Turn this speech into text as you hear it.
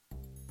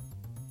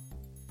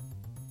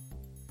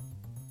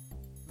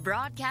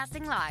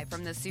Broadcasting live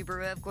from the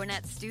Subaru of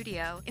Gwinnett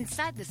studio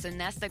inside the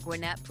Sonesta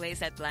Gwinnett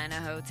Place Atlanta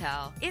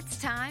Hotel. It's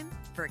time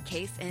for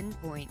Case in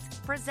Point,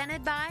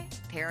 presented by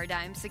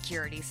Paradigm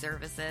Security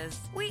Services.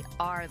 We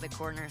are the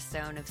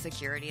cornerstone of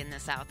security in the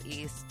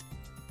Southeast.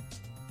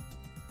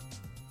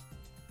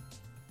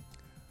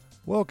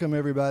 Welcome,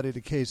 everybody,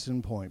 to Case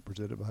in Point,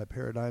 presented by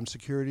Paradigm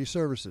Security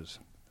Services.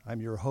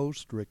 I'm your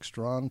host, Rick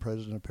Strawn,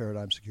 president of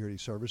Paradigm Security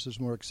Services,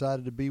 and we're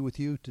excited to be with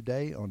you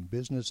today on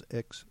Business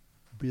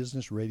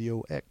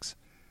Radio X.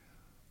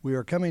 We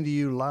are coming to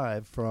you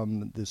live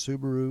from the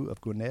Subaru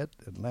of Gwinnett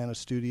Atlanta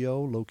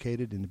studio,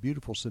 located in the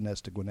beautiful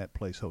Sonesta Gwinnett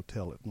Place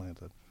Hotel,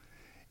 Atlanta,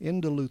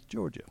 in Duluth,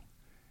 Georgia.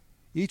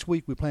 Each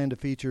week we plan to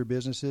feature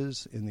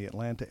businesses in the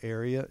Atlanta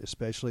area,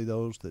 especially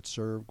those that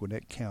serve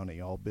Gwinnett County.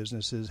 All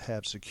businesses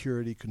have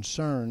security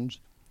concerns,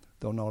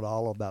 though not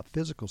all about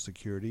physical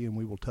security, and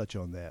we will touch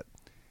on that.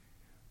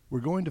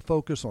 We're going to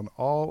focus on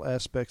all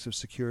aspects of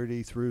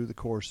security through the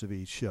course of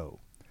each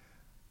show.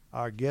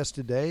 Our guest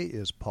today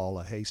is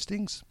Paula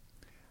Hastings,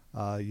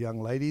 a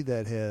young lady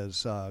that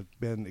has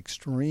been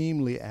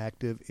extremely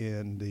active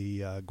in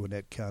the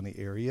Gwinnett County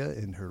area,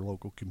 in her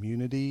local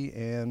community,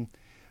 and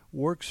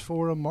works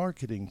for a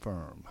marketing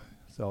firm.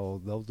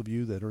 So those of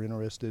you that are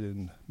interested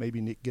in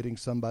maybe getting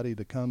somebody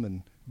to come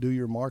and do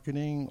your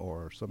marketing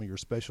or some of your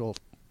special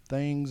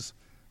things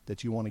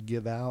that you want to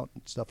give out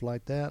and stuff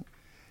like that,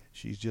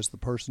 she's just the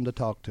person to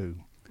talk to.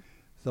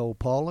 So,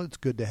 Paula, it's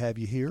good to have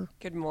you here.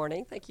 Good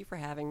morning. Thank you for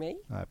having me.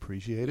 I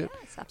appreciate it.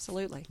 Yes,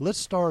 absolutely. Let's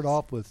start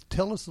off with,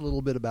 tell us a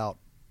little bit about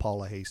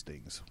Paula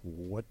Hastings.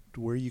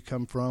 Where you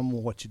come from,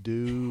 what you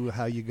do,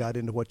 how you got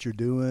into what you're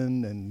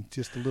doing, and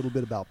just a little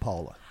bit about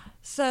Paula.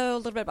 So, a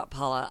little bit about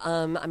Paula.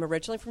 I'm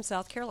originally from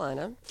South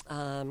Carolina.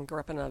 Grew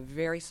up in a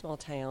very small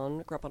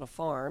town. Grew up on a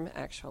farm,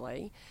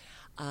 actually.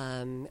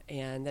 And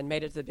then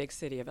made it to the big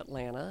city of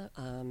Atlanta.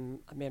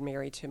 I've been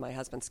married to my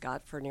husband,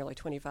 Scott, for nearly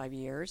 25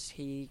 years.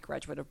 He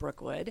graduated of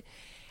Brookwood.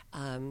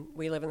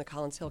 We live in the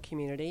Collins Hill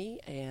community,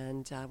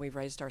 and we've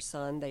raised our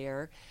son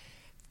there,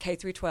 K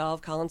through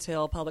 12, Collins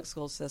Hill public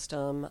school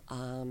system,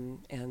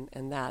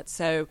 and that.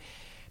 So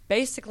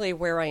basically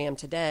where I am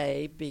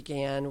today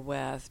began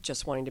with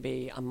just wanting to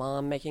be a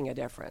mom making a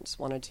difference,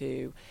 wanted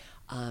to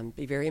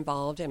be very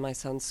involved in my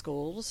son's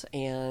schools,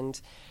 and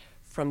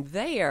from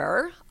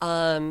there,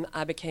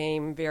 I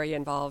became very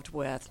involved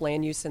with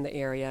land use in the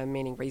area,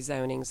 meaning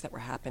rezonings that were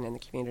happening in the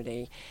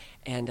community.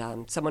 And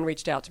someone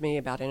reached out to me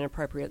about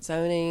inappropriate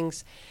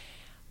zonings.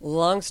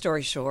 Long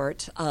story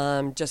short,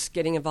 just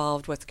getting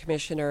involved with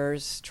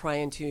commissioners,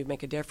 trying to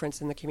make a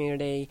difference in the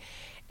community.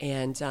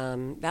 And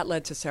that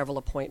led to several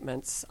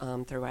appointments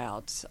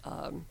throughout.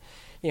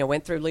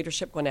 Went through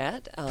Leadership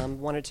Gwinnett,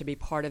 wanted to be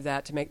part of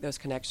that to make those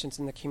connections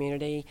in the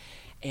community.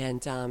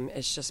 And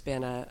it's just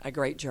been a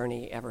great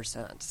journey ever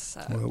since.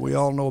 So. Well, we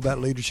all know about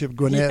Leadership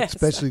Gwinnett, yes.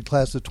 Especially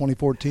class of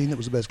 2014. It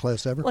was the best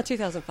class ever. Well,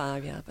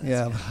 2005, yeah. But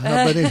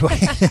But anyway,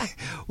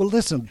 well,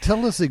 listen,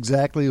 tell us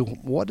exactly,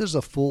 what does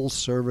a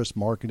full-service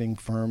marketing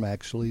firm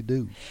actually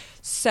do?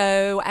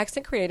 So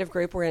Accent Creative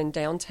Group, we're in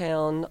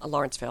downtown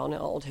Lawrenceville, an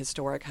old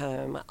historic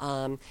home.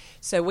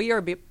 So we are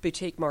a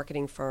boutique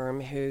marketing firm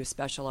who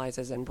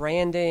specializes in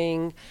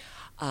branding,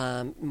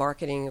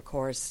 marketing, of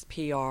course,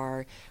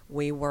 PR.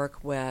 We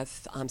work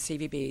with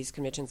CVBs,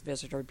 Conventions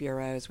Visitor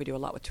Bureaus. We do a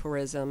lot with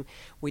tourism.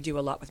 We do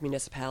a lot with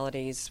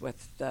municipalities,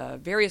 with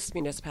various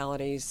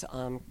municipalities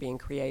being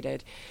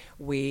created.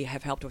 We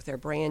have helped with their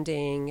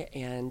branding,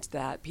 and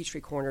that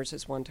Peachtree Corners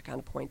is one to kind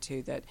of point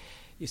to that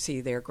you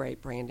see their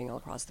great branding all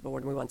across the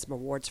board, and we won some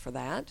awards for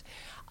that.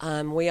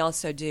 We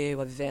also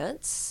do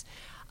events.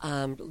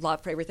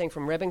 Lot for everything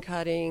from ribbon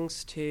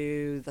cuttings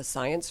to the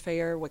science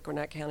fair,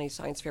 Gwinnett County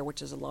Science Fair,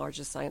 which is the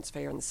largest science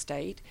fair in the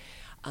state.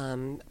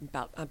 Around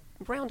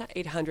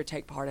 800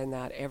 take part in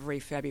that every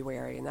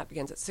February, and that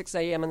begins at 6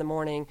 a.m. in the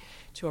morning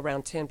to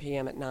around 10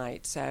 p.m. at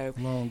night. So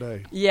long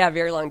day. Yeah,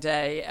 very long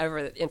day,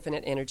 over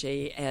infinite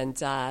energy.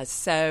 And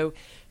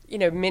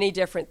many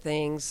different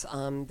things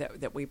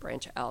that we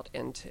branch out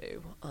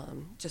into.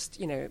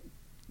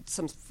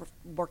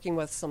 Working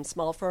with some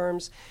small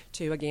firms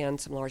to, again,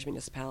 some large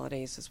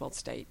municipalities as well as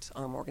state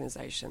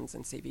organizations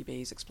and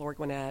CVBs, Explore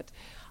Gwinnett,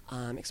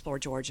 Explore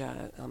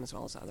Georgia, as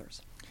well as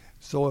others.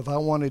 So if I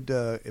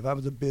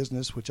was a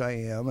business, which I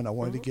am, and I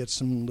wanted to get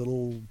some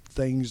little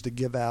things to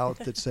give out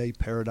that say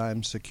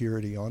Paradigm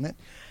Security on it,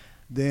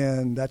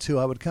 then that's who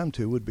I would come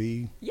to, would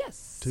be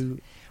yes. to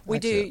We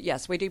do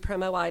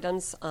promo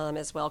items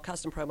as well,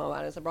 custom promo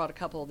items. I brought a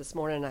couple this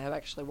morning, and I have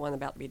actually one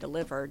about to be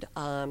delivered,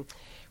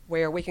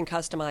 where we can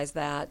customize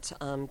that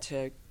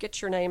to get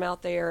your name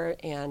out there.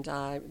 And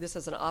this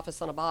is an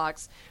office on a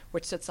box,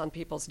 which sits on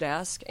people's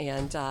desk,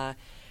 and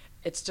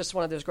it's just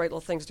one of those great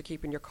little things to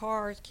keep in your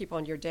car, keep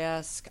on your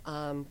desk,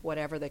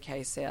 whatever the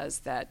case is,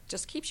 that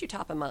just keeps you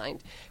top of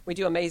mind. We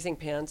do amazing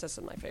pins. This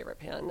is my favorite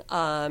pin.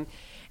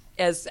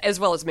 As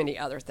well as many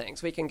other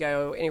things. We can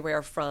go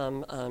anywhere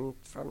from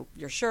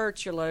your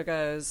shirts, your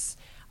logos,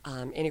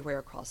 anywhere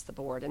across the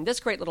board. And this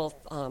great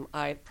little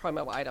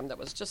promo item that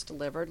was just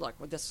delivered, like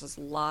this was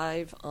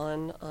live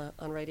on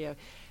radio.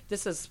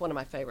 This is one of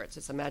my favorites.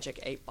 It's a Magic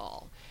 8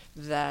 Ball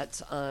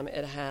that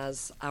it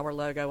has our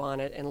logo on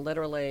it, and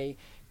literally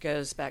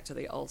goes back to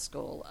the old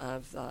school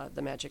of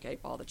the Magic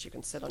 8 Ball that you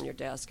can sit on your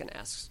desk and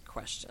ask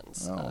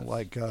questions. Oh,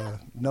 like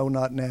no,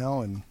 not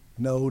now, and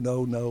no,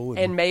 no, no.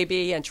 And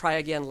maybe, and try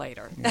again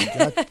later.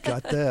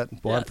 Got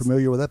that. Boy, Yes. I'm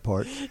familiar with that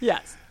part.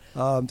 Yes.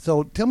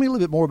 So tell me a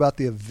little bit more about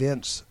the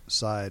events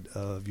side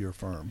of your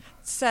firm.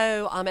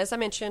 So, as I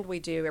mentioned, we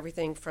do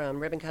everything from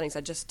ribbon cuttings.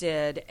 I just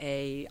did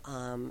a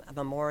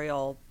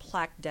memorial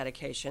plaque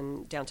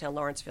dedication downtown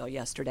Lawrenceville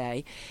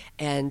yesterday,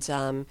 and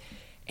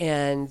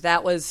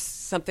that was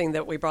something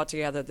that we brought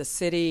together the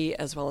city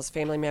as well as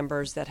family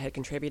members that had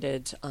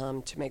contributed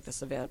to make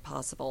this event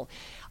possible.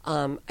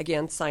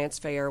 Again, Science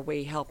Fair,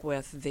 we help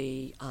with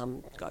the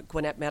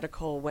Gwinnett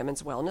Medical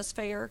Women's Wellness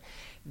Fair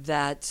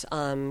that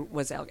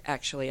was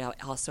actually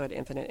also at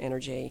Infinite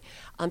Energy.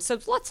 So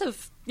lots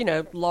of,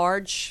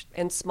 large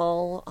and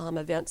small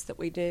events that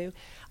we do,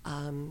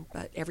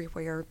 but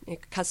everywhere,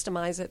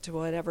 customize it to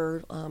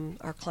whatever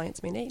our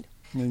clients may need.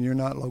 And you're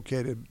not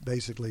located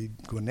basically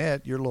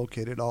Gwinnett. You're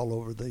located all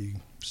over the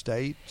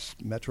state,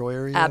 metro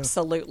area.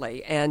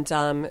 Absolutely, and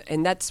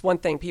that's one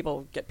thing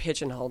people get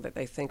pigeonholed that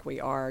they think we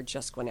are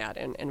just Gwinnett,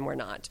 and we're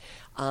not.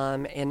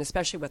 And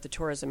especially with the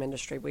tourism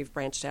industry, we've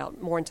branched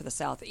out more into the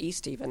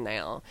southeast even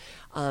now,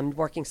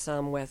 working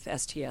some with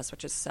STS,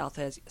 which is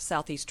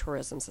Southeast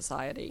Tourism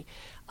Society,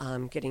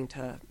 getting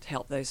to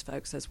help those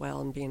folks as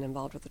well and being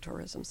involved with the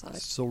tourism side.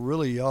 So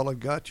really, y'all have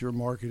got your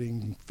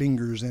marketing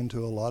fingers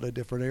into a lot of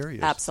different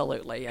areas.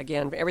 Absolutely.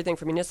 Again, everything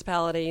from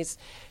municipalities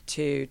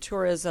to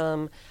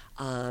tourism.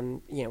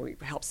 We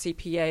help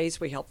CPAs,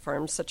 we help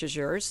firms such as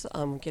yours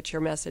get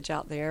your message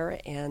out there,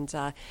 and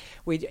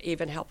we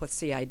even help with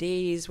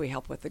CIDs, we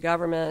help with the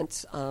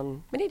government,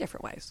 many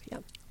different ways, yeah.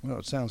 Well,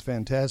 it sounds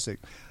fantastic.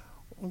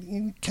 Well,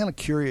 I'm kind of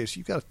curious,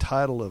 you've got a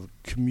title of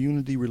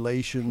Community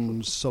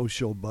Relations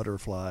Social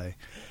Butterfly.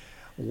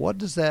 What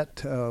does that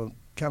kind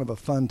of a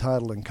fun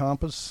title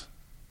encompass?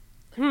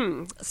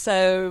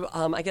 So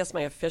I guess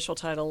my official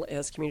title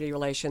is Community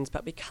Relations,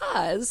 but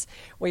because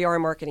we are a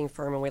marketing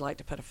firm and we like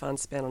to put a fun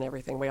spin on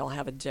everything, we all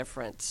have a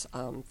different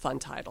fun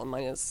title.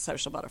 Mine is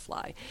Social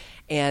Butterfly,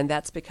 and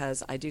that's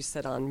because I do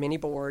sit on many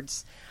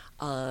boards.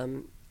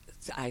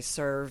 I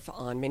serve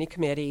on many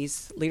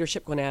committees,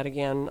 Leadership Gwinnett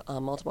again,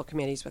 multiple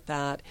committees with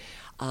that.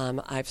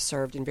 I've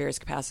served in various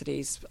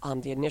capacities,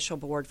 the initial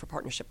board for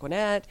Partnership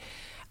Gwinnett,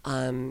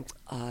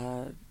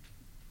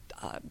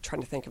 trying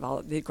to think of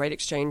all the Great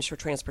Exchange for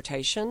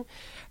Transportation,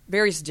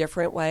 various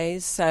different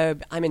ways. So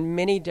I'm in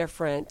many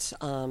different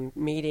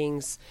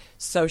meetings,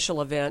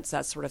 social events,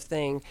 that sort of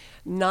thing,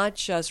 not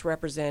just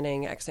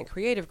representing Accent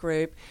Creative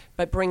Group,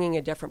 but bringing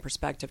a different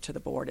perspective to the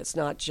board. It's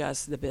not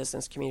just the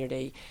business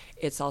community.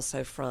 It's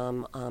also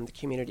from the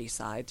community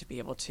side to be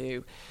able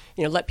to,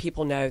 let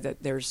people know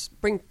that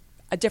bring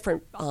a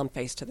different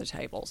face to the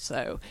table.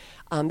 So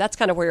that's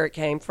kind of where it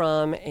came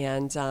from,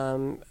 and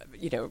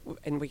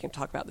and we can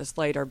talk about this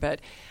later, but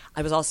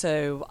I was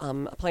also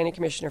a planning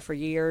commissioner for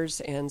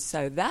years, and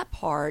so that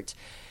part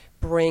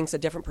brings a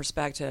different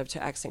perspective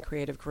to Accent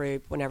Creative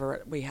Group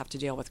whenever we have to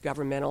deal with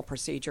governmental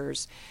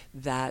procedures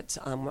that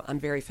I'm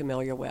very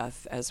familiar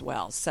with as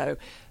well. So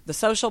the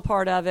social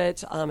part of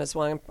it is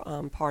one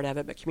part of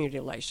it, but community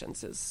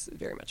relations is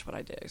very much what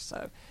I do.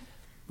 So,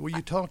 well,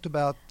 you talked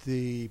about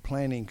the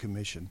Planning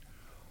Commission.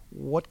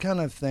 What kind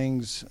of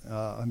things,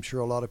 I'm sure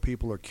a lot of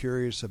people are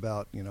curious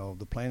about,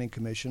 the Planning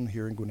Commission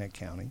here in Gwinnett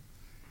County,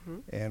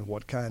 and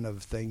what kind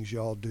of things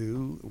y'all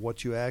do,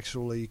 what you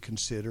actually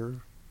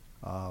consider,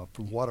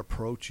 from what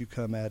approach you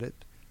come at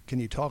it. Can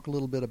you talk a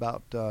little bit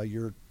about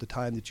the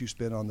time that you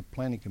spent on the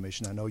Planning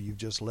Commission? I know you've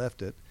just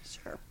left it.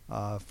 Sure.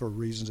 For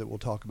reasons that we'll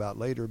talk about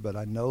later, but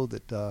I know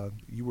that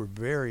you were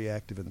very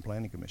active in the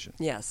Planning Commission.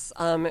 Yes,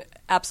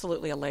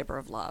 absolutely a labor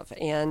of love.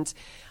 And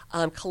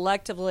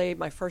collectively,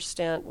 my first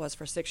stint was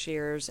for 6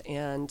 years,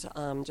 and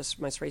just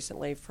most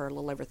recently for a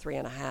little over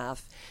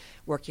 3.5,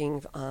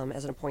 working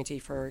as an appointee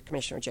for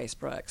Commissioner Jace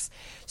Brooks.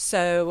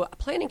 So a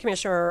planning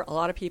commissioner, a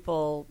lot of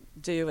people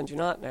do and do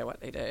not know what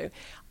they do.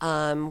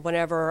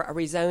 Whenever a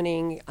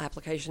rezoning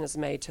application is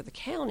made to the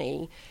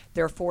county,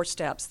 there are 4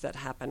 steps that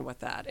happen with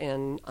that.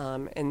 And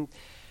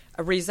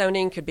a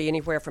rezoning could be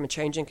anywhere from a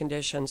change in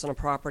conditions on a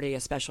property, a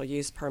special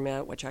use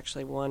permit, which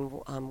actually one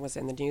was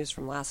in the news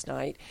from last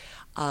night,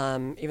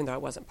 even though I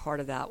wasn't part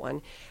of that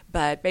one.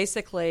 But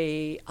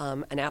basically,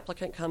 an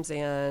applicant comes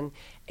in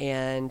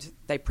and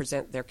they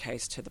present their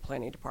case to the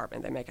planning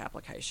department. They make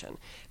application.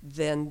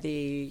 Then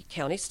the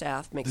county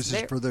staff makes This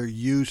is for their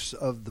use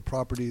of the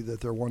property that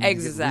they're wanting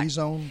to get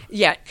rezoned?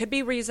 Yeah, it could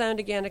be rezoned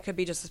again. It could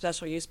be just a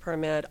special use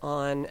permit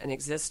on an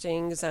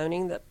existing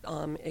zoning that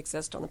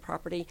exists on the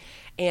property.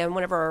 And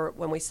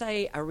when we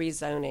say a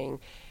rezoning,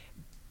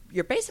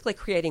 you're basically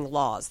creating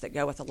laws that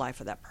go with the life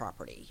of that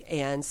property.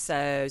 And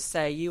so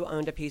say you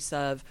owned a piece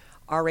of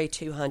RA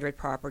 200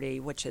 property,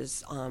 which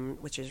is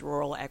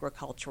rural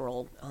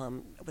agricultural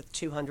with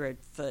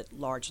 200-foot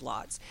large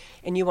lots,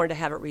 and you wanted to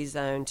have it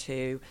rezoned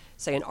to,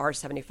 say, an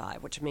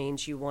R75, which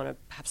means you want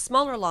to have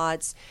smaller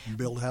lots.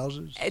 Build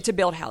houses? To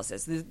build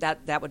houses.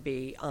 That would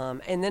be,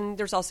 and then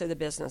there's also the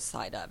business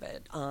side of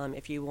it,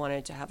 if you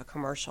wanted to have a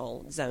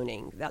commercial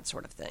zoning, that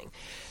sort of thing.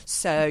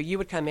 So you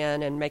would come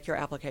in and make your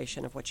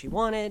application of what you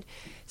wanted.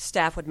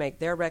 Staff would make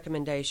their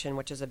recommendation,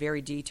 which is a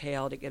very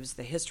detailed, it gives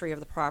the history of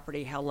the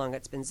property, how long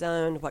it's been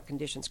zoned, what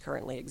conditions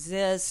currently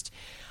exist,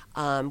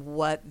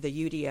 what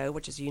the UDO,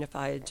 which is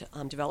Unified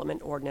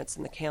Development Ordinance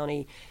in the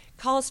county,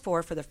 calls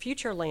for the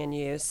future land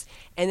use,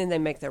 and then they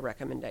make their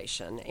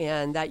recommendation.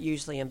 And that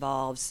usually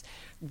involves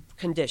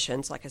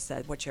conditions, like I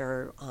said, which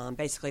are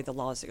basically the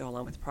laws that go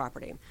along with the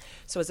property.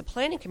 So as a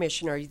planning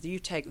commissioner, you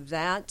take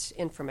that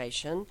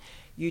information,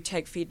 you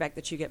take feedback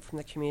that you get from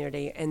the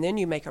community, and then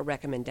you make a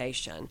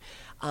recommendation.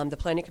 The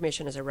planning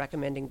commission is a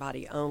recommending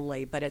body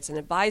only, but it's an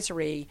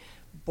advisory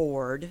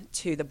board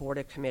to the Board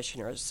of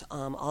Commissioners.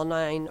 All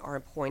 9 are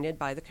appointed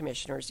by the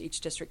commissioners. Each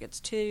district gets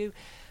 2.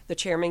 The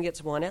chairman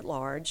gets 1 at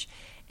large.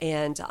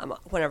 And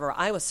whenever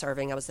I was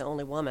serving, I was the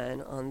only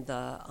woman on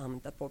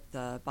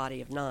the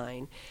body of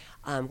 9,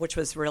 which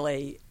was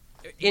really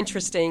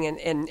interesting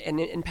and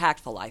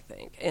impactful, I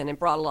think. And it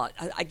brought a lot,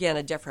 again,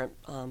 a different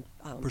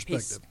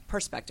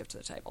perspective to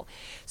the table.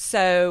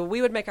 So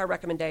we would make our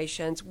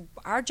recommendations.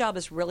 Our job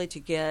is really to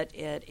get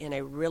it in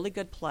a really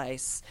good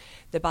place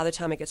that by the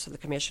time it gets to the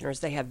commissioners,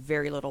 they have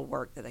very little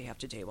work that they have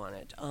to do on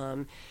it,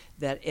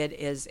 that it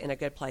is in a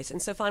good place. And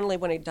so finally,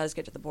 when it does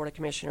get to the Board of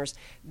Commissioners,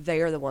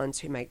 they are the ones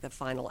who make the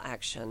final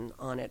action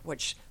on it,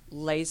 which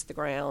lays the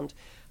ground,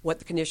 what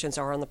the conditions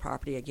are on the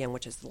property, again,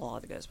 which is the law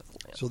that goes with the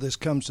land. So this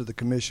comes to the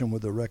commission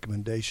with a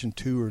recommendation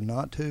to or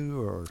not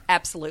to, or?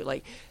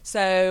 Absolutely.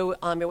 So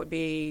it would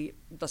be,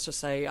 let's just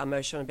say a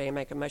motion would be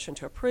make a motion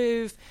to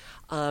approve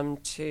CIC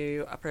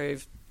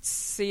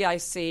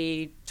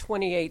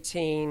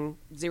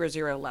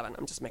 2018-0011.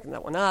 I'm just making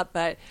that one up,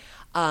 but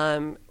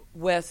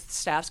with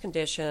staff's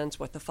conditions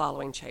with the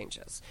following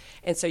changes.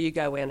 And so you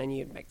go in and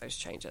you make those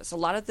changes. A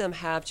lot of them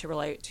have to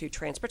relate to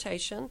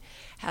transportation,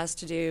 has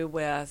to do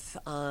with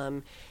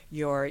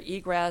your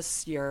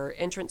egress, your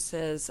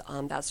entrances,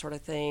 that sort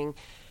of thing.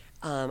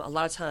 A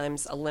lot of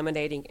times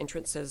eliminating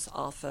entrances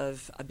off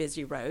of a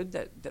busy road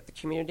that the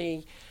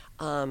community,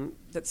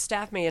 that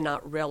staff may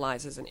not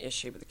realize is an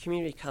issue, but the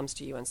community comes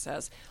to you and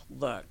says,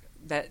 look,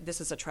 that this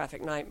is a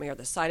traffic nightmare,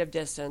 the sight of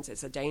distance,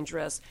 it's a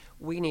dangerous,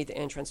 we need the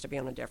entrance to be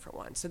on a different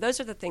one. So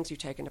those are the things you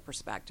take into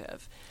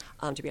perspective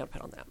to be able to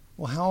put on that.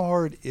 Well, how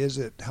hard is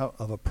it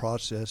of a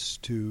process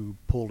to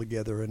pull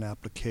together an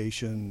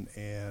application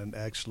and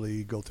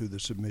actually go through the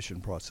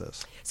submission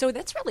process? So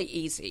that's really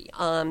easy.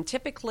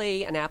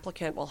 Typically, an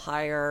applicant will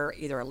hire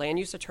either a land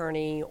use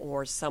attorney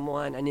or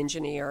someone, an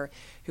engineer,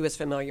 who is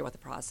familiar with the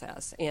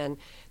process. And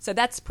so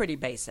that's pretty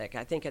basic.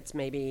 I think it's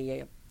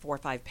maybe 4 or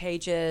 5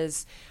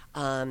 pages,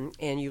 and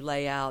you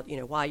lay out,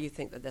 why you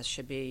think that this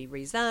should be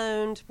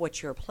rezoned,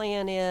 what your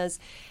plan is,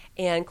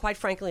 and quite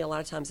frankly, a lot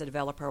of times a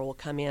developer will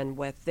come in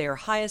with their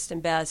highest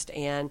and best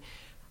and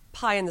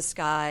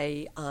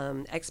pie-in-the-sky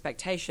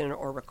expectation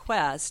or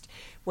request,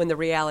 when the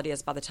reality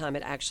is by the time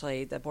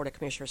the Board of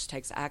Commissioners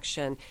takes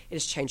action, it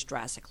has changed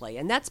drastically.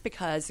 And that's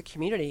because the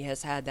community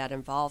has had that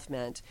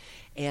involvement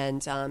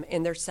and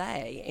in their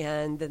say.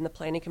 And then the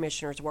planning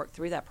commissioners work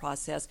through that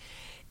process.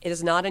 It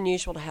is not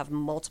unusual to have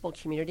multiple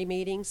community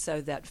meetings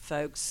so that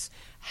folks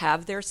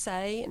have their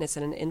say, and it's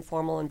in an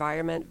informal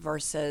environment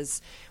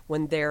versus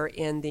when they're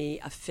in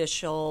the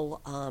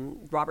official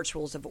Robert's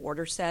Rules of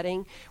Order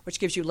setting, which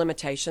gives you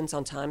limitations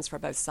on times for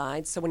both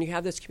sides. So when you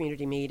have those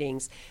community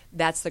meetings,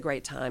 that's the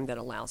great time that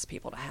allows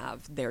people to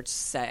have their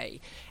say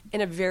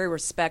in a very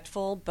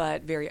respectful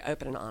but very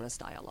open and honest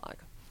dialogue.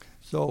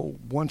 So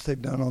once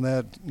they've done on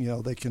that,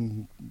 they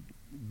can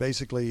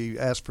basically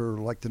ask for,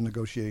 like the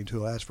negotiating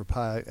tool, ask for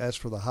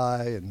the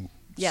high and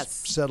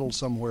settle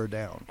somewhere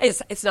down.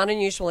 It's not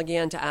unusual,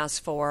 again, to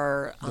ask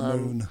for the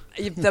moon.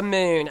 The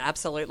moon,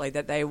 absolutely,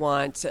 that they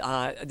want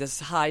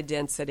this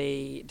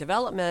high-density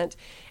development.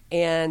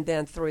 And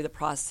then through the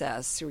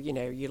process,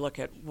 you look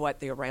at what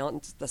the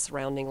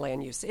surrounding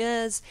land use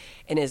is,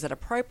 and is it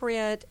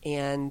appropriate?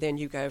 And then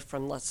you go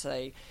from, let's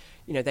say,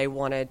 they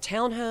wanted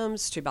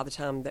townhomes to, by the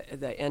time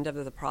the end of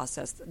the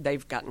process,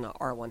 they've gotten an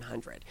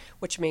R100,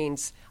 which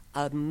means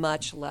a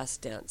much less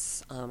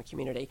dense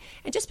community.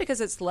 And just because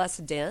it's less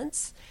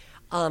dense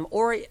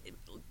or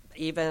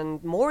even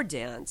more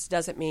dense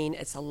doesn't mean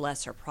it's a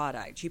lesser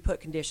product. You put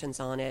conditions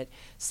on it,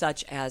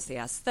 such as the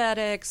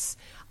aesthetics,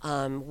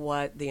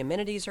 what the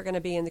amenities are going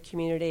to be in the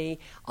community.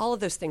 All of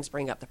those things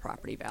bring up the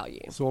property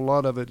value. So a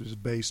lot of it is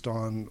based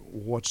on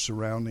what's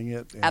surrounding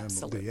it and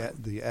Absolutely.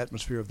 the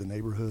atmosphere of the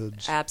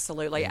neighborhoods.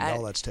 Absolutely. And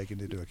all that's taken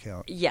into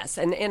account. Yes,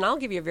 and I'll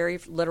give you a very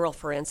literal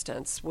for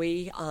instance.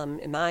 We,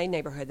 in my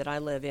neighborhood that I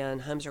live in,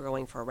 homes are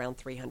going for around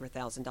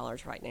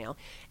 $300,000 right now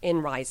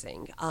and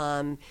rising.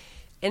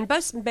 And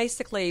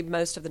basically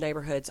most of the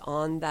neighborhoods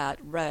on that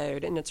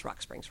road, and it's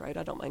Rock Springs Road,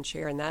 I don't mind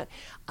sharing that,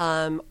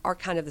 are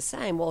kind of the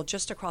same. Well,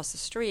 just across the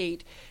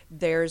street,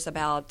 there's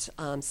about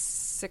 4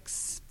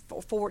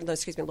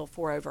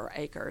 over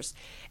acres,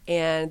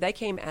 and they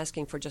came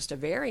asking for just a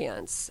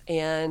variance.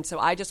 And so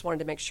I just wanted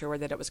to make sure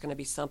that it was going to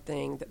be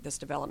something that this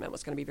development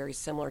was going to be very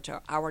similar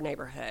to our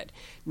neighborhood,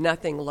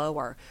 nothing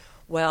lower.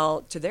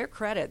 Well, to their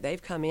credit,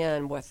 they've come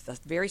in with a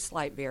very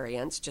slight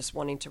variance, just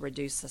wanting to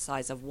reduce the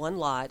size of one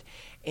lot,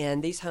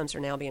 and these homes are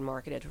now being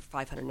marketed for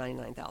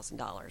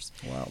 $599,000.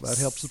 Wow, that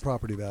helps the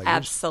property values.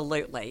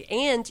 Absolutely.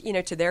 And,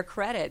 to their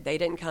credit, they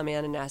didn't come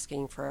in and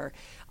asking for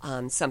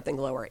something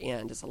lower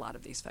end, as a lot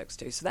of these folks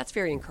do. So that's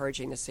very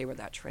encouraging to see where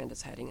that trend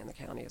is heading in the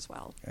county as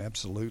well.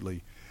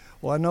 Absolutely.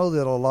 Well, I know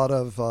that a lot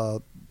of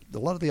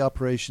the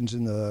operations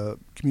in the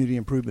community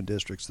improvement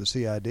districts, the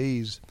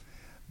CIDs,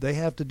 they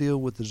have to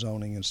deal with the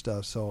zoning and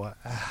stuff. So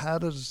how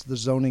does the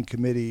zoning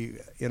committee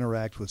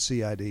interact with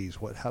CIDs?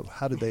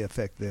 How do they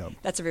affect them?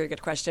 That's a very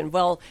good question.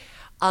 Well,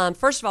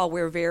 first of all,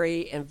 we're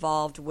very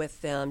involved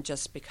with them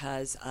just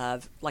because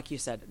of, like you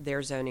said, their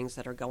zonings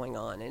that are going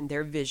on and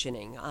their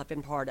visioning. I've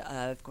been part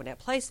of Gwinnett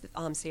Place,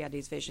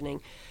 CID's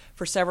visioning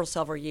for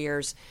several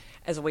years,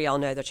 as we all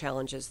know the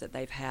challenges that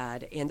they've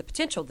had and the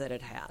potential that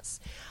it has.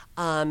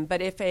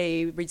 But if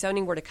a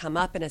rezoning were to come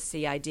up in a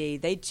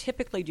CID, they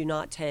typically do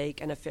not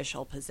take an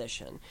official position.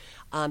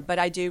 But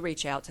I do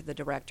reach out to the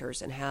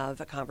directors and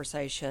have a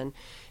conversation.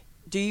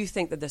 Do you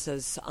think that this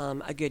is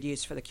a good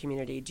use for the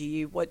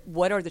community?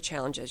 What are the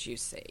challenges you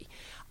see?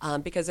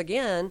 Because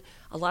again,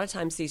 a lot of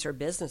times these are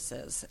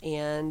businesses,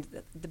 and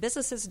the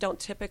businesses don't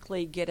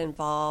typically get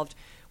involved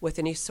with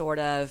any sort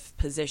of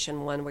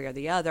position one way or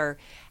the other.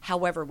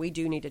 However, we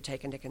do need to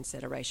take into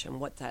consideration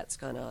what that's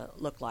going to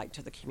look like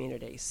to the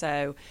community.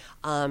 So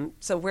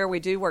where we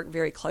do work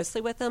very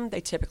closely with them,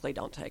 they typically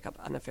don't take up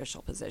an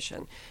official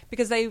position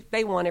because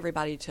they want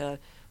everybody to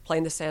play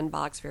in the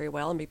sandbox very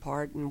well and be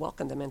part and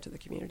welcome them into the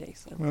community.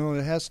 So. Well,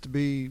 it has to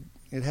be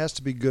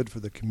good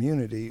for the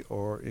community,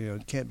 or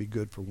it can't be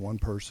good for one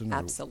person,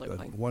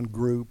 absolutely, or one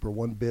group or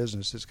one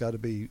business. It's got to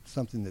be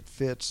something that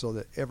fits so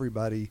that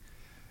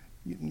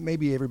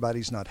maybe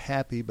everybody's not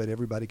happy, but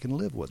everybody can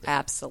live with it.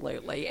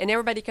 Absolutely, and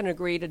everybody can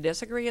agree to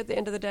disagree at the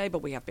end of the day,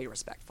 but we have to be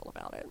respectful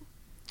about it.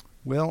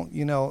 Well,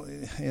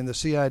 and the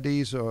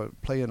CIDs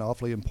play an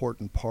awfully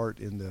important part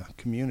in the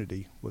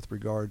community with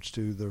regards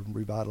to the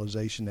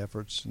revitalization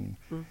efforts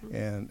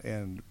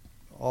and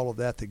all of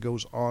that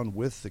goes on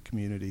with the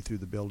community through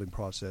the building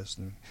process.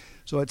 And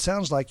so it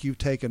sounds like you've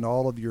taken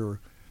all of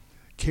your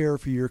care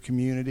for your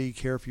community,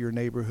 care for your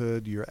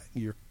neighborhood,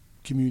 your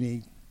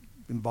community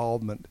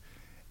involvement,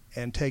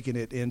 and taken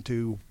it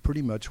into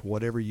pretty much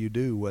whatever you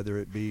do, whether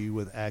it be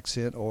with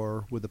Accent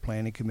or with the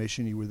Planning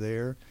Commission. You were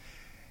there.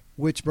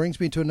 Which brings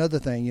me to another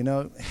thing.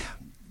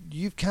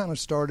 You've kind of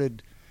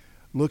started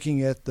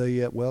looking at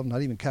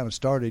not even kind of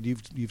started.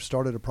 You've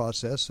started a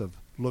process of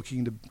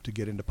looking to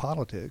get into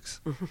politics,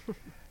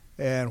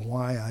 and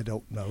why I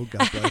don't know.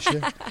 God bless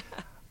you.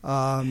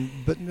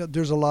 But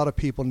there's a lot of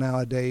people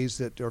nowadays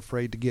that are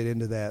afraid to get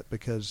into that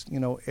because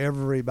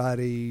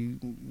everybody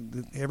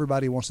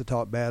wants to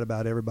talk bad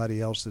about everybody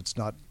else that's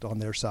not on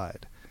their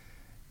side,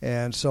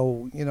 and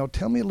so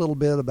tell me a little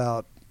bit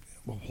about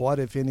what,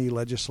 if any,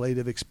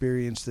 legislative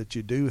experience that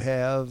you do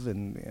have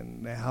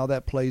and how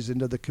that plays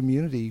into the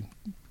community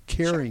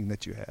caring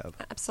that you have.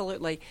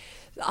 Absolutely.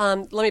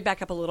 Let me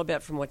back up a little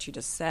bit from what you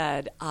just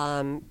said.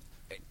 Kind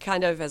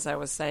of as I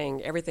was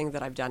saying, everything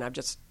that I've done, I've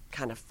just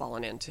kind of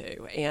fallen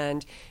into.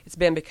 And it's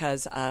been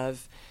because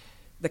of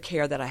the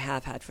care that I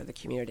have had for the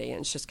community. And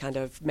it's just kind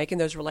of making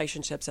those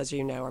relationships, as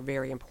you know, are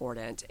very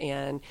important.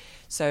 And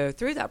so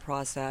through that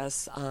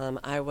process,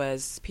 I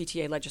was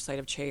PTA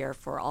legislative chair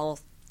for all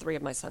 3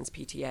 of my son's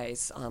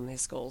PTAs, his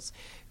schools,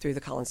 through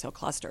the Collins Hill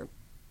cluster.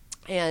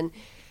 And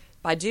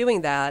by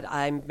doing that,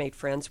 I made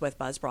friends with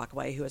Buzz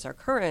Brockway, who is our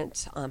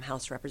current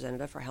House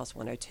representative for House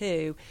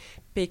 102,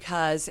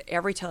 because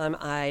every time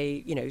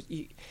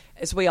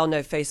as we all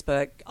know,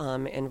 Facebook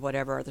and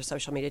whatever other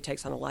social media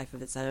takes on a life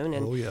of its own.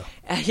 And, oh, yeah.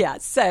 Yeah.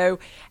 So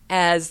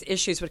as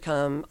issues would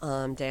come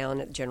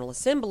down at the General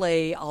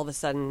Assembly, all of a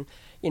sudden,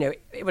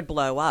 it would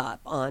blow up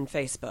on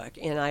Facebook.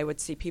 And I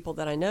would see people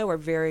that I know are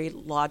very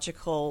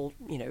logical,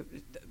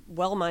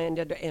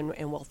 well-minded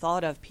and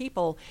well-thought-of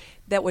people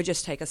that would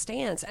just take a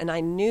stance. And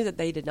I knew that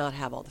they did not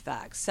have all the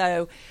facts.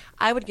 So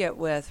I would get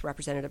with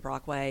Representative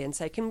Brockway and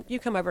say, can you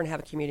come over and have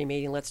a community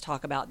meeting? Let's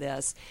talk about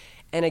this.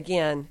 And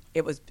again,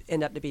 it was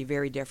end up to be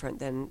very different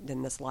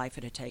than this life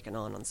it had taken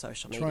on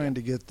social media. Trying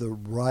to get the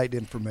right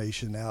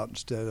information out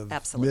instead of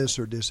mis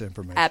or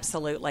disinformation.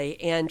 Absolutely.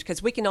 And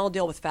because we can all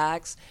deal with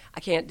facts, I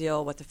can't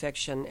deal with the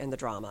fiction and the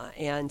drama.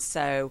 And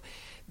so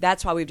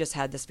that's why we've just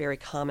had this very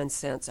common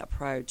sense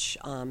approach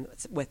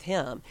with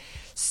him.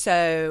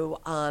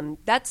 So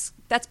that's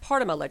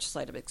part of my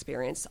legislative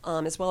experience,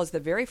 as well as the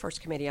very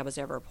first committee I was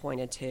ever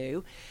appointed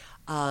to.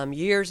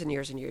 Years and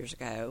years and years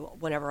ago,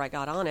 whenever I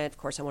got on it, of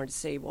course, I wanted to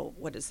see, well,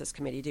 what does this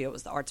committee do? It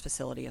was the Arts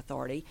Facility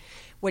Authority,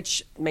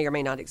 which may or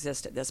may not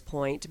exist at this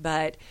point.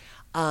 But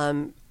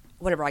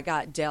whenever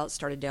I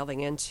started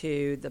delving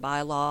into the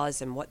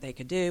bylaws and what they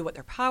could do, what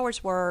their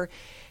powers were,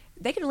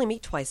 they could only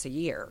meet twice a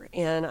year,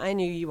 and I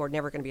knew you were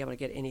never going to be able to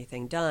get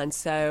anything done.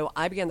 So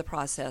I began the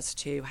process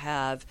to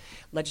have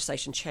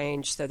legislation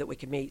changed so that we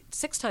could meet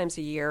 6 times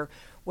a year,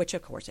 which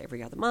of course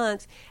every other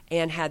month,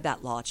 and had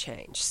that law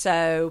change.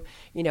 So,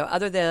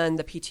 other than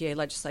the PTA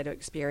legislative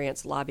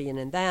experience lobbying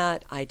in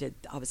that, I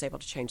was able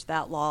to change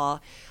that law,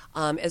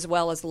 as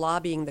well as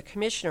lobbying the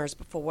commissioners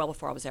before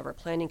I was ever a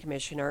planning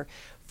commissioner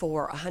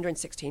for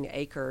 116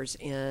 acres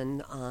in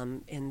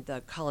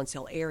the Collins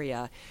Hill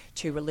area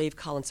to relieve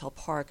Collins Hill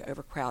Park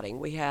overcrowding.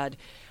 We had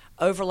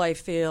overlay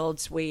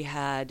fields. We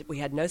had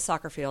no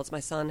soccer fields.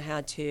 My son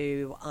had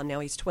to, now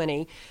he's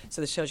 20,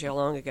 so this shows you how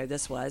long ago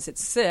this was. At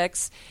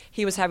 6,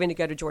 he was having to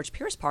go to George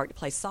Pierce Park to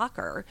play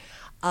soccer.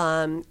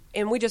 And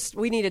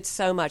we needed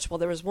so much. Well,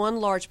 there was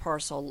one large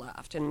parcel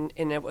left, and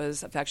it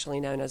was affectionately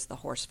known as the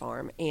horse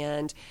farm.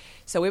 And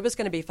so it was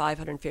going to be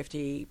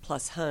 550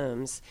 plus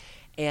homes.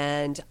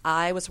 And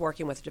I was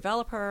working with a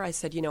developer. I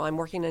said, I'm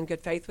working in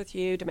good faith with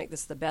you to make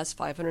this the best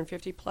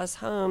 550-plus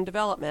home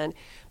development,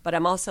 but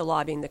I'm also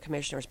lobbying the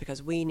commissioners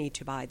because we need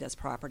to buy this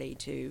property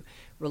to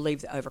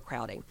relieve the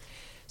overcrowding.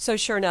 So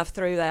sure enough,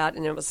 through that,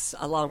 and it was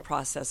a long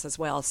process as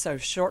well. So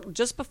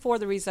just before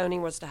the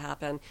rezoning was to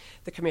happen,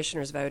 the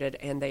commissioners voted,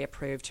 and they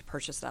approved to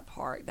purchase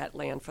that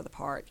land for the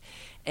park.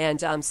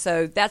 And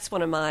so that's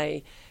one of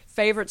my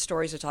favorite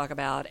stories to talk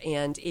about,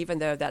 and even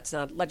though that's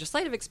not a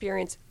legislative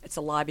experience, it's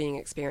a lobbying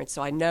experience,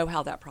 so I know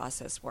how that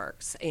process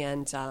works,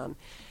 and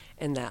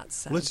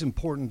that's... Well, it's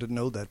important to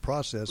know that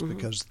process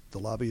because the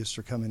lobbyists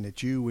are coming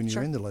at you when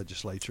you're in the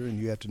legislature, and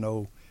you have to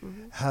know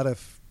how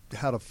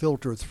to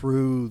filter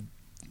through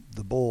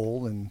the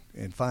bull and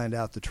find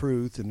out the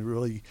truth and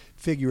really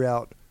figure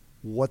out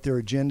what their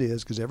agenda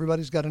is, because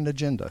everybody's got an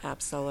agenda.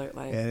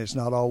 Absolutely. And it's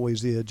not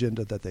always the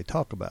agenda that they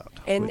talk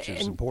about, which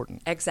is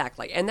important.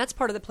 Exactly. And that's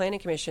part of the Planning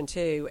Commission,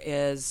 too,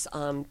 is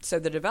so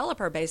the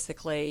developer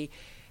basically,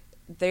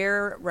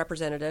 their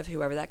representative,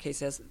 whoever that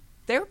case is,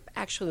 they're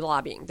actually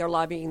lobbying. They're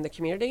lobbying the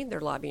community. They're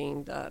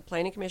lobbying the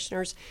planning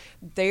commissioners.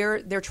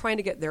 They're trying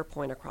to get their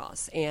point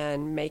across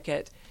and make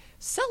it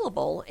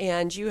sellable.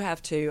 And you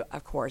have to,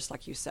 of course,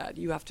 like you said,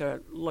 you have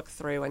to look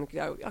through and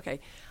go,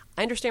 okay,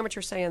 I understand what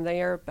you're saying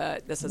there,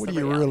 but this is what the do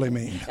you reality. really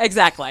mean?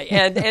 Exactly,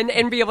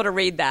 and be able to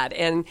read that,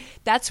 and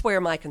that's where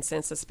my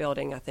consensus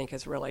building, I think,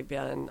 has really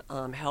been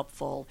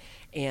helpful,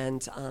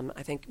 and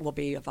I think will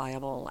be a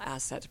viable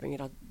asset to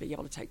be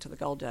able to take to the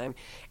Gold Dome.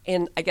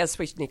 And I guess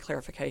we need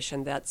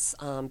clarification. That's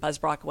Buzz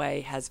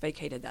Brockway has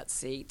vacated that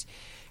seat.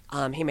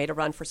 He made a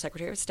run for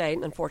Secretary of State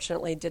and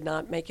unfortunately did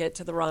not make it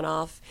to the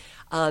runoff.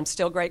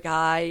 Still a great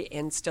guy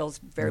and still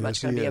very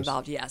much going to be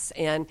involved, yes.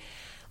 And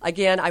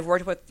again, I've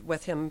worked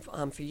with him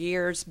for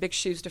years. Big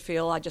shoes to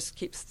fill. I just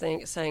keep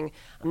saying,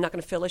 I'm not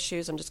going to fill his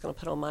shoes. I'm just going to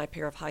put on my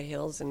pair of high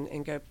heels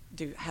and go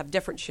have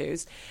different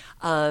shoes.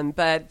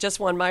 But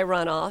just won my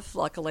runoff,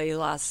 luckily,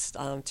 last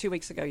 2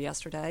 weeks ago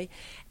yesterday,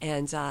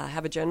 and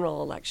have a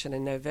general election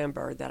in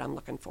November that I'm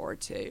looking forward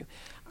to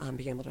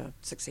being able to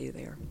succeed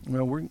there.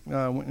 Well, we're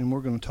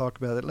going to talk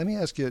about it. Let me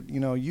ask you.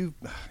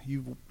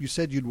 You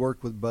said you'd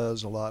worked with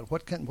Buzz a lot.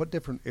 What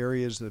different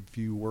areas have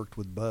you worked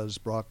with Buzz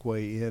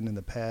Brockway in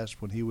the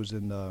past when he was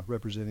in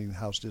representing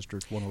House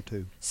District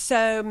 102?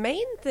 So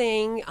main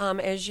thing,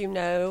 as you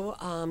know,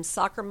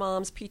 soccer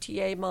moms,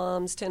 PTA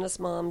moms, tennis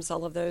moms,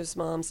 all of those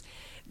moms,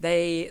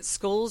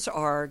 schools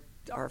are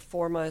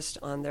foremost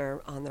on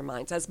their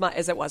minds, as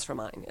it was for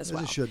mine as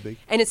well. As it should be,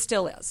 and it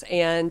still is.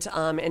 And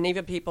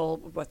even people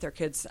with their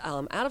kids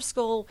out of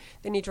school,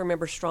 they need to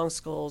remember strong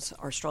schools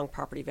are strong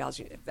property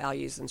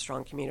values and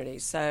strong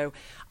communities. So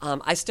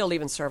I still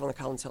even serve on the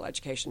Collins Hill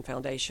Education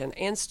Foundation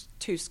and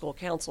 2 school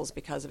councils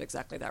because of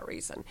exactly that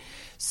reason.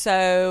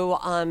 So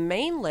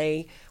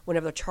mainly,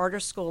 whenever the charter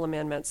school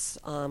amendments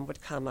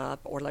would come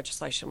up or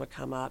legislation would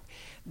come up,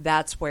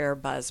 that's where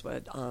Buzz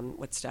would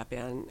step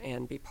in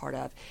and be part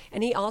of.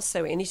 And he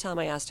also, anytime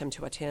I asked him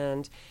to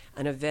attend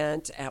an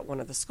event at one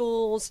of the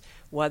schools,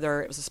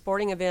 whether it was a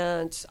sporting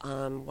event,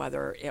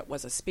 whether it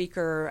was a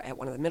speaker at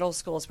one of the middle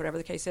schools, whatever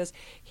the case is,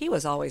 he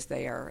was always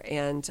there.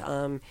 And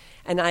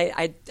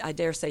I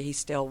dare say he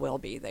still will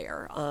be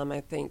there.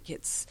 I think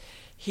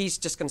he's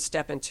just going to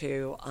step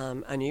into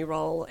a new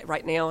role.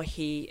 Right now,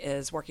 he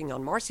is working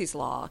on Marcy's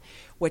Law,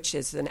 which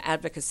is an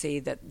advocacy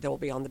that will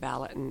be on the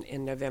ballot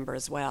in November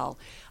as well.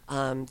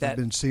 I've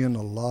been seeing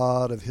a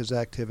lot of his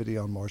activity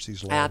on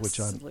Marcy's Law,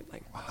 absolutely.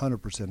 Which I'm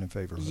 100% in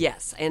favor of.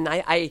 Yes, and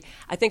I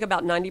think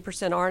about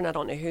 90% are, and I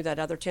don't know who that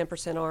other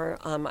 10% are.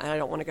 I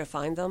don't want to go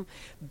find them.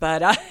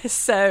 But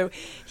so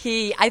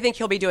I think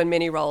he'll be doing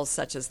many roles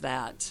such as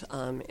that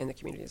in the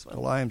community as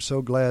well. Well, I am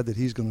so glad that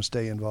he's going to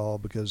stay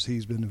involved because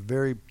he's been a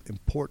very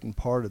important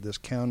part of this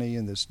county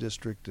and this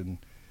district, and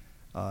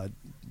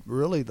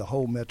really the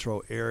whole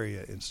metro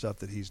area and stuff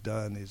that he's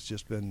done has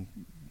just been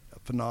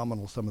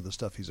phenomenal, some of the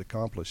stuff he's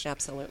accomplished.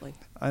 Absolutely.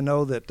 I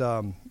know that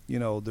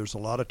there's a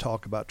lot of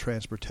talk about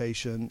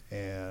transportation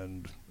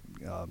and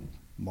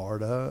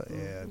MARTA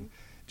and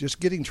just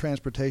getting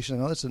transportation.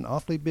 I know that's an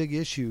awfully big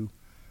issue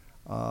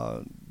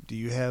Do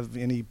you have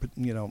any,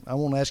 I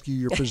won't ask you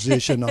your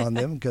position on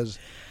them because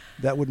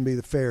that wouldn't be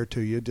fair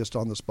to you just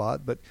on the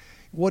spot, but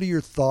what are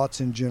your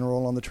thoughts in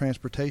general on the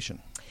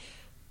transportation?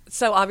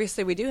 So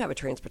obviously we do have a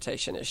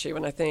transportation issue,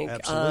 and I think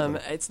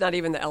Absolutely. it's not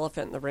even the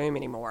elephant in the room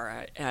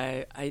anymore.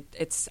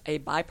 It's a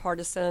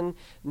bipartisan,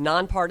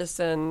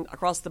 nonpartisan,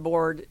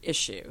 across-the-board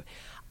issue.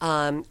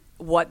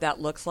 What that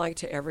looks like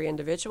to every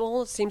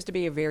individual seems to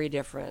be a very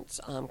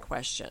different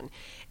question.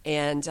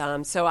 And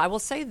so I will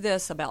say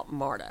this about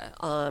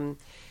MARTA.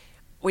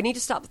 We need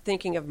to stop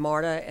thinking of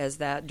MARTA as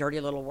that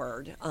dirty little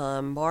word.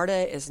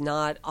 MARTA is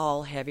not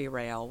all heavy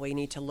rail. We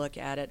need to look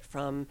at it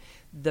from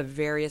the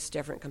various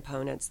different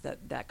components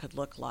that could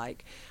look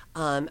like.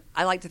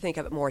 I like to think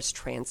of it more as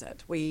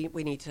transit. We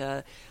need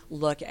to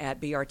look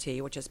at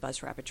BRT, which is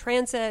Bus Rapid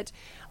Transit,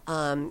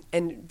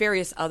 and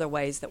various other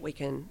ways that we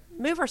can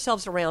move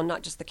ourselves around,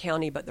 not just the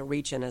county, but the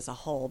region as a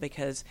whole,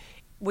 because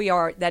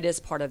that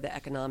is part of the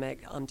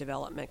economic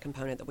development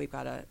component that we've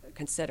got to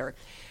consider.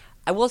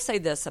 I will say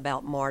this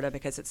about MARTA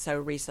because it's so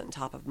recent and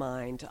top of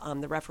mind.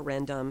 The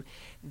referendum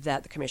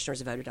that the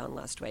commissioners voted on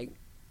last week,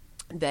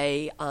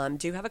 they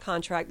do have a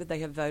contract that they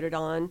have voted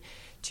on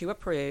to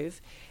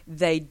approve.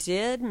 They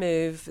did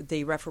move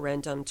the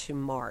referendum to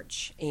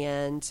March.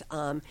 And,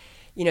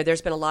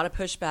 there's been a lot of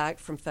pushback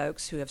from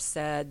folks who have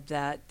said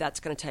that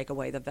that's going to take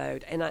away the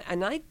vote. And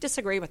I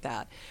disagree with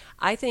that.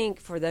 I think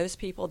for those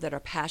people that are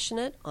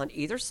passionate on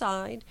either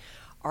side,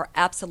 are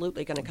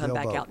absolutely going to come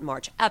back out in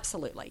March.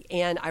 Absolutely.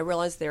 And I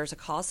realize there's a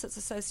cost that's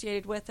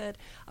associated with it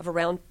of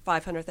around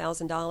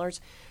 $500,000.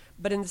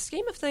 But in the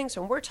scheme of things,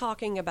 when we're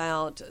talking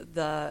about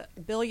the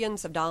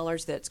billions of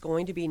dollars that's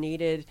going to be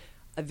needed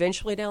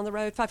eventually down the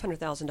road,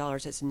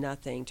 $500,000 is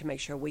nothing to make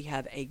sure we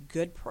have a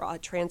good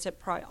transit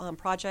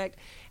project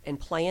and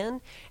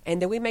plan.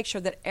 And then we make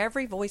sure that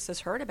every voice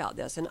is heard about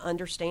this and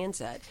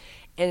understands it,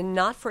 and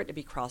not for it to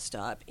be crossed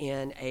up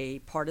in a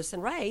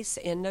partisan race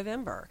in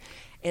November.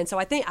 And so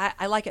I think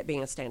I like it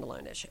being a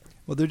standalone issue.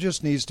 Well, there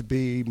just needs to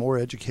be more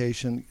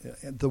education,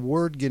 the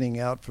word getting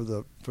out for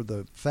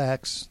the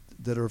facts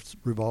that are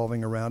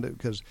revolving around it,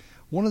 because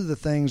one of the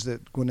things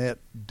that Gwinnett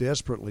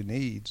desperately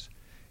needs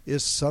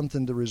is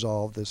something to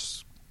resolve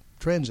this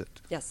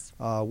transit. Yes.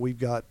 We've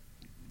got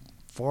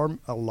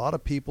a lot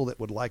of people that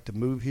would like to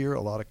move here,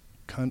 a lot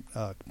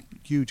of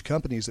huge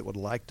companies that would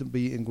like to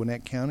be in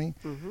Gwinnett County.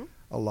 Mm-hmm.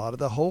 A lot of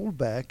the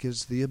holdback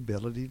is the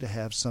ability to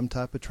have some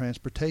type of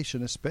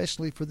transportation,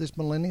 especially for this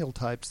millennial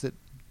types that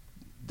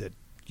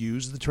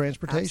use the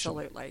transportation.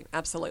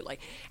 Absolutely.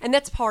 And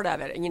that's part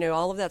of it. And,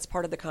 all of that's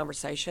part of the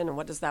conversation. And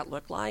what does that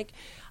look like?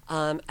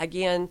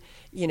 Again,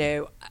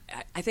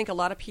 I think a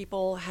lot of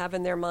people have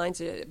in their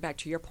minds, back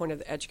to your point of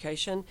the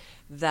education,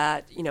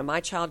 that, my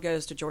child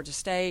goes to Georgia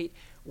State.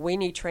 We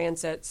need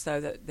transit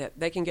so that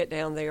they can get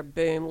down there,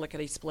 boom,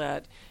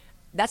 lickety-split.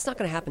 That's not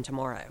going to happen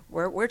tomorrow.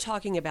 We're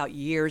talking about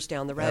years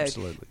down the road.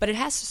 Absolutely. But it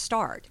has to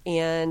start.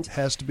 And it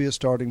has to be a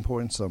starting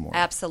point somewhere.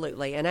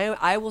 Absolutely. And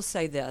I will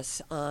say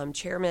this.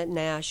 Chairman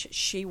Nash,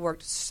 she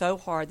worked so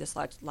hard this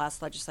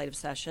last legislative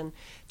session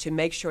to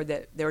make sure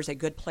that there was a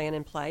good plan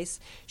in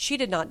place. She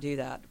did not do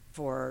that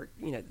for,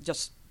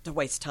 just to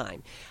waste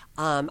time.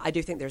 I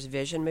do think there's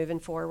vision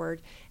moving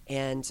forward,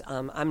 and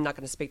I'm not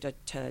going to speak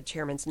to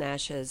Chairman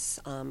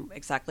Nash's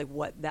exactly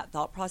what that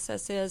thought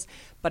process is,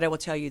 but I will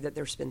tell you that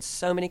there's been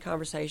so many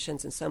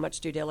conversations and so much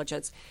due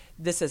diligence.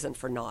 This isn't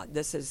for naught.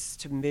 This is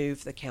to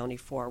move the county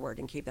forward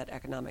and keep that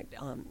economic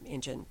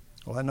engine.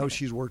 Well, I know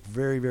she's worked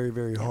very, very,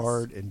 very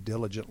hard and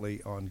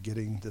diligently on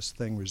getting this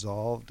thing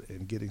resolved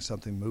and getting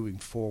something moving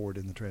forward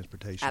in the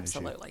transportation issue.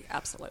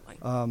 Absolutely.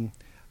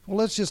 Well,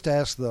 let's just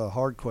ask the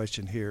hard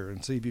question here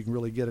and see if you can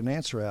really get an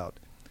answer out.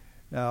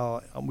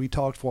 Now, we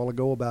talked a while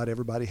ago about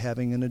everybody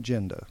having an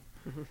agenda.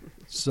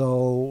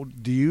 So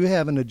do you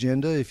have an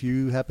agenda if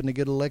you happen to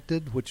get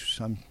elected, which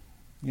I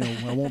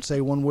won't say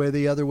one way or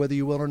the other whether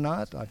you will or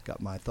not. I've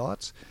got my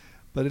thoughts.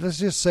 But let's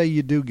just say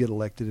you do get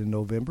elected in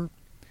November.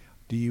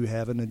 Do you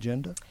have an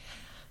agenda?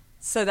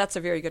 So that's a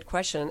very good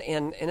question,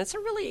 and it's a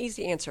really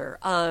easy answer.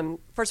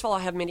 First of all, I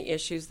have many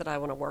issues that I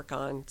want to work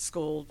on.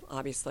 School,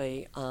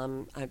 obviously.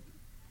 I'm a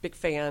big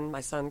fan.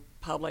 My son,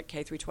 public,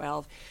 K through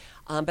 12.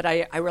 But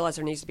I realize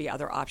there needs to be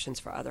other options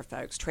for other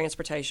folks.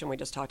 Transportation, we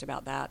just talked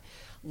about that.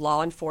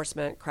 Law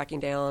enforcement,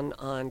 cracking down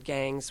on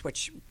gangs,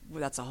 which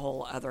that's a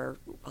whole other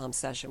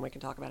session we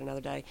can talk about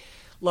another day.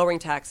 Lowering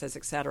taxes,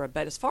 et cetera.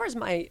 But as far as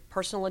my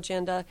personal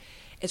agenda,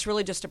 it's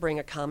really just to bring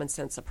a common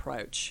sense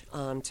approach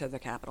to the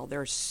Capitol.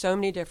 There are so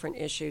many different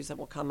issues that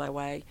will come my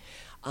way,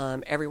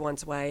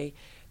 everyone's way.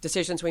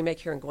 Decisions we make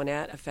here in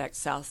Gwinnett affect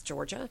South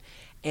Georgia,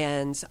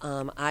 and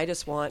I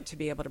just want to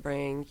be able to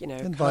bring,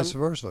 and vice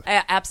versa.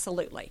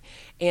 Absolutely.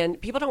 And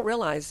people don't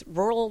realize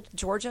rural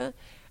Georgia,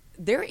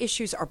 their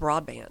issues are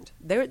broadband.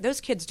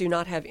 Those kids do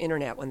not have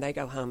internet when they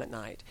go home at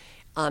night.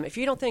 If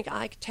you don't think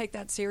I take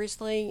that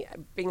seriously,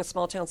 being a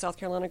small town South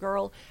Carolina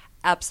girl,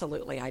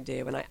 absolutely I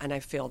do, and I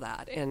feel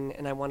that,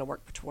 and I want to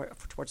work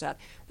towards that.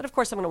 But of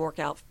course, I'm going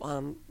to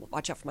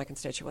watch out for my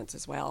constituents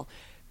as well.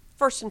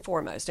 first and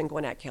foremost in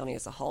Gwinnett County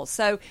as a whole.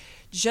 So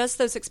just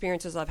those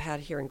experiences I've had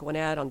here in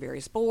Gwinnett on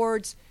various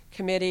boards,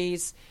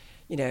 committees,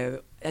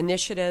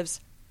 initiatives,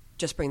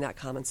 just bring that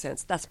common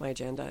sense. That's my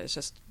agenda, is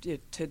just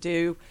to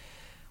do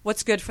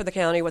what's good for the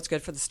county, what's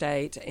good for the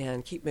state,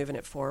 and keep moving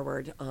it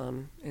forward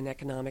and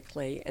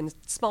economically. And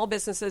small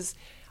businesses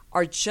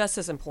are just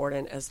as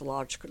important as the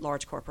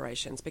large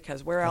corporations,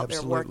 because we're out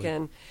there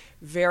working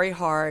very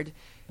hard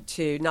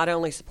to not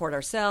only support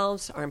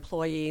ourselves, our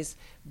employees,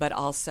 but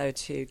also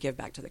to give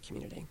back to the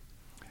community.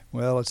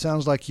 Well, it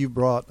sounds like you've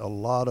brought a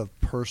lot of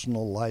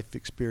personal life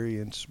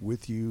experience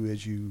with you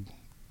as you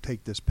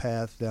take this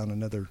path down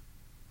another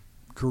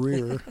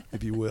career,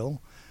 if you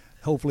will.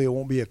 Hopefully it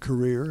won't be a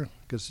career,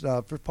 because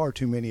for far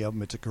too many of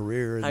them it's a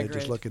career, and they're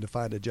just looking to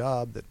find a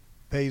job that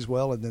pays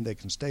well and then they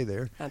can stay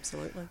there.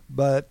 Absolutely.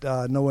 But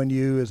knowing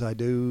you as I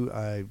do,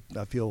 I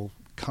feel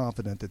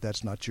confident that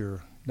that's not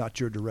your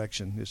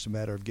direction. It's a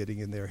matter of getting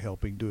in there,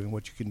 helping, doing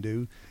what you can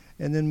do,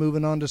 and then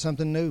moving on to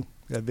something new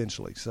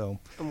eventually. So,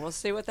 and we'll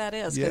see what that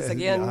is, because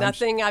again,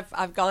 nothing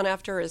I've gone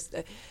after is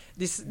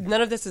this.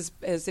 None of this is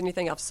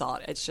anything I've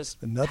sought. It's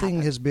just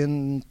nothing has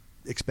been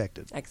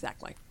expected.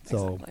 Exactly.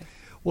 So,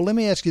 well, let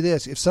me ask you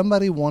this: if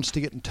somebody wants to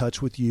get in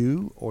touch with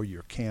you or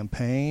your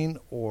campaign,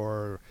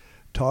 or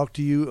talk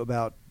to you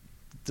about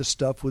the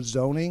stuff with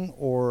zoning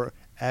or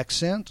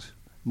Accent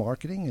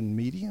marketing and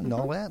media and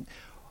all that,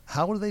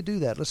 how do they do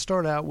that? Let's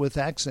start out with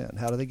Accent.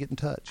 How do they get in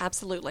touch?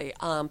 Absolutely.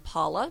 Paula,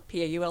 Paula,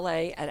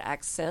 at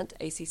Accent,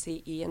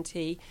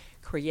 ACCENT,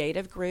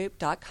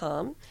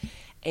 creativegroup.com.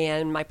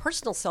 And my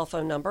personal cell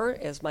phone number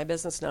is my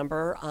business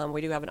number. We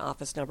do have an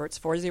office number. It's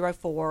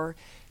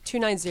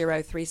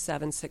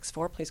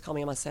 404-290-3764. Please call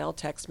me on my cell.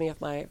 Text me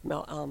if my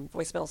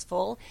voicemail is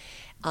full.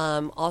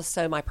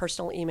 Also, my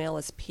personal email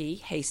is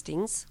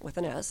phastings, with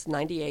an S,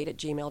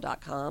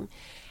 98@gmail.com.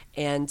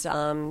 And,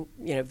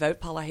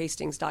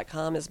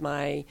 votepaulahastings.com is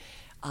my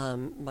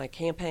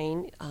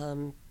campaign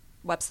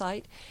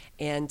website.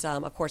 And,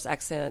 of course,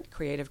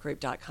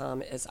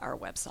 accentcreativegroup.com is our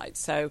website.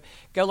 So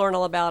go learn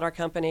all about our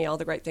company, all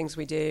the great things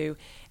we do,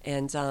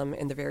 and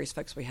the various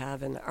folks we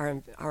have, and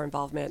our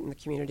involvement in the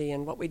community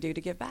and what we do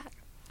to give back.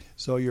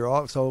 So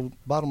so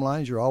bottom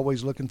line is you're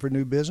always looking for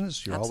new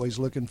business, you're always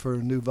looking for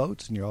new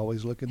votes, and you're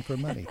always looking for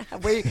money.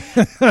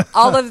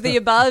 All of the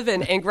above,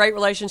 and great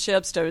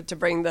relationships to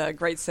bring the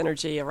great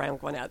synergy around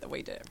Gwinnett that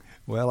we do.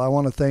 Well, I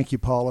want to thank you,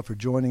 Paula, for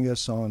joining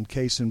us on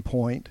Case in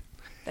Point.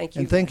 Thank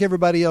you. And thank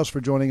everybody else for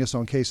joining us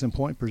on Case in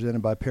Point,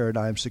 presented by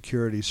Paradigm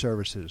Security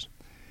Services.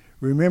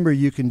 Remember,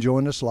 you can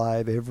join us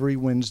live every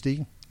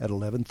Wednesday at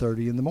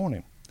 11:30 in the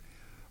morning.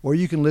 Or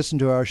you can listen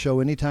to our show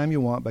anytime you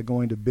want by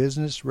going to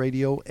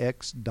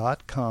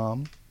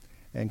businessradiox.com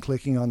and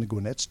clicking on the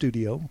Gwinnett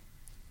Studio,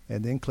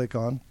 and then click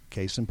on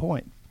Case in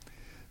Point.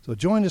 So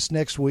join us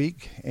next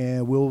week,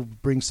 and we'll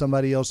bring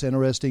somebody else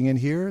interesting in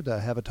here to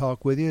have a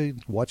talk with you.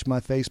 Watch my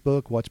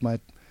Facebook, watch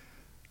my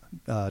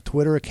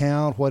Twitter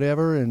account,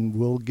 whatever, and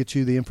we'll get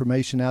you the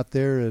information out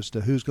there as to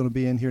who's going to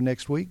be in here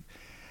next week.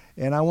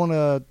 And I want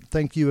to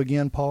thank you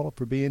again, Paula,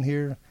 for being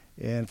here,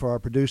 and for our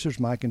producers,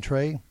 Mike and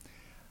Trey.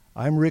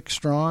 I'm Rick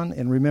Strawn,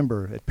 and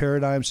remember, at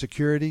Paradigm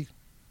Security,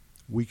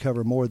 we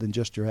cover more than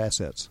just your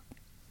assets.